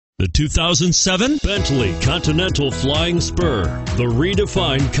The 2007 Bentley Continental Flying Spur. The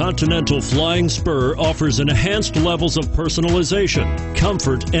redefined Continental Flying Spur offers enhanced levels of personalization,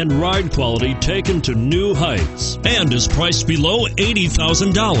 comfort, and ride quality taken to new heights, and is priced below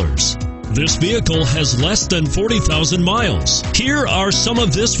 $80,000. This vehicle has less than 40,000 miles. Here are some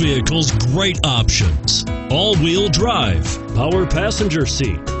of this vehicle's great options: all-wheel drive, power passenger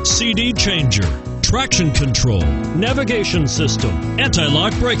seat, CD changer, traction control, navigation system,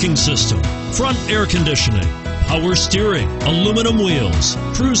 anti-lock braking system, front air conditioning, power steering, aluminum wheels,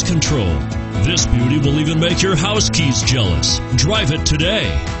 cruise control. This beauty will even make your house keys jealous. Drive it today.